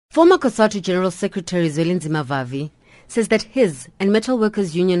Former COSATU General Secretary Zwelinzima Vavi says that his and Metal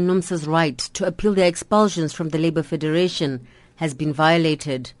Workers Union NUMSA's right to appeal their expulsions from the Labour Federation has been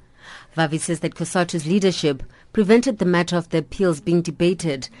violated. Vavi says that COSATU's leadership prevented the matter of the appeals being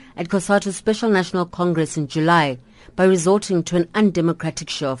debated at COSATU's Special National Congress in July by resorting to an undemocratic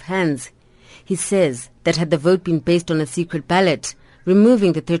show of hands. He says that had the vote been based on a secret ballot,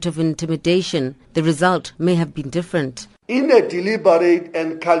 removing the threat of intimidation, the result may have been different. In a deliberate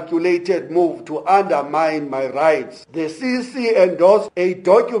and calculated move to undermine my rights, the CC endorsed a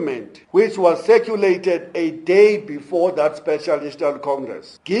document which was circulated a day before that Special National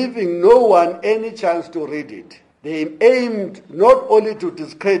Congress, giving no one any chance to read it. They aimed not only to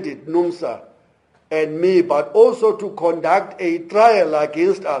discredit NUMSA and me, but also to conduct a trial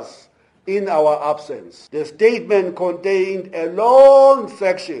against us in our absence. The statement contained a long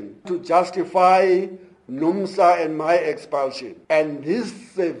section to justify NUMSA and my expulsion, and this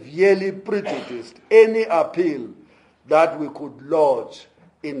severely prejudiced any appeal that we could lodge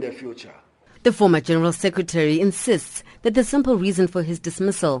in the future. The former General Secretary insists that the simple reason for his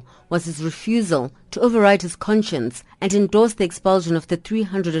dismissal was his refusal to override his conscience and endorse the expulsion of the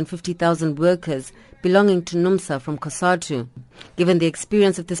 350,000 workers belonging to NUMSA from COSATU. Given the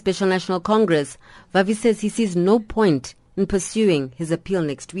experience of the Special National Congress, Vavi says he sees no point in pursuing his appeal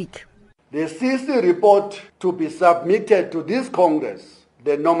next week. The CC report to be submitted to this Congress,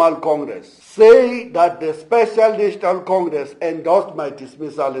 the normal Congress, say that the Special National Congress endorsed my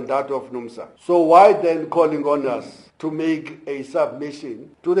dismissal and that of NUMSA. So why then calling on us to make a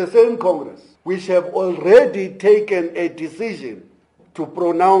submission to the same Congress, which have already taken a decision to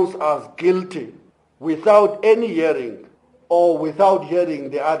pronounce us guilty without any hearing or without hearing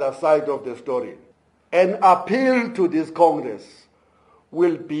the other side of the story? An appeal to this Congress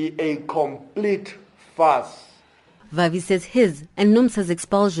will be a complete farce. Vavi says his and NUMSA's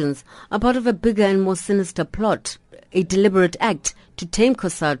expulsions are part of a bigger and more sinister plot, a deliberate act to tame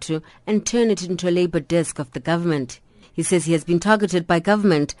COSATU and turn it into a labour desk of the government. He says he has been targeted by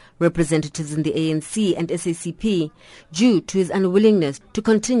government representatives in the ANC and SACP due to his unwillingness to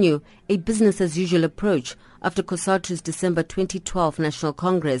continue a business-as-usual approach after COSATU's December 2012 National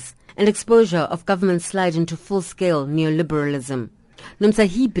Congress and exposure of government slide into full-scale neoliberalism. NUMSA,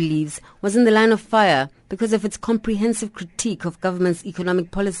 he believes, was in the line of fire because of its comprehensive critique of government's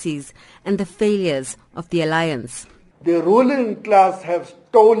economic policies and the failures of the alliance. The ruling class have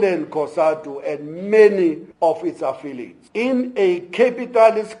stolen COSATU and many of its affiliates in a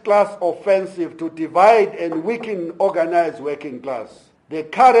capitalist class offensive to divide and weaken organized working class. The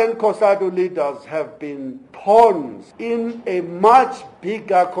current COSATU leaders have been pawns in a much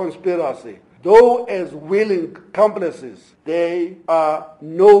bigger conspiracy. Though as willing accomplices, they are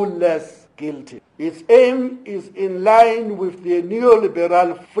no less guilty. Its aim is in line with the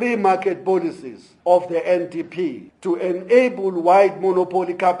neoliberal free market policies of the NDP to enable white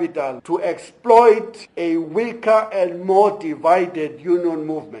monopoly capital to exploit a weaker and more divided union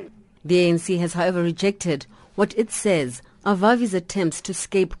movement. The ANC has, however, rejected what it says are Vavi's attempts to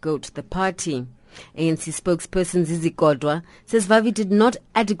scapegoat the party. ANC spokesperson Zizi Kodwa says Vavi did not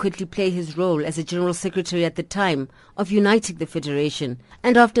adequately play his role as a General Secretary at the time of uniting the Federation,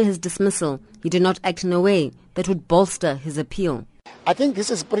 and after his dismissal, he did not act in a way that would bolster his appeal. I think this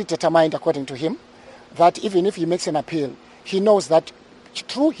is predetermined, according to him, that even if he makes an appeal, he knows that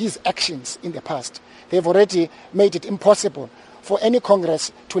through his actions in the past, they've already made it impossible for any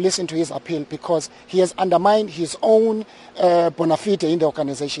Congress to listen to his appeal because he has undermined his own bona fide in the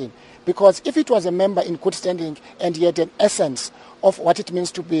organization. Because if it was a member in good standing and he had an essence of what it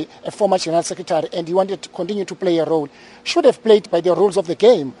means to be a former General Secretary and he wanted to continue to play a role, should have played by the rules of the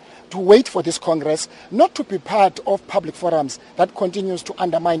game to wait for this Congress, not to be part of public forums that continues to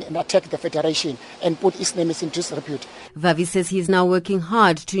undermine and attack the Federation and put its name into disrepute. Vavi says he is now working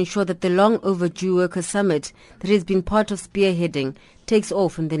hard to ensure that the long overdue worker summit that he has been part of spearheading takes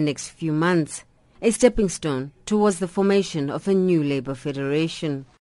off in the next few months, a stepping stone towards the formation of a new Labour Federation.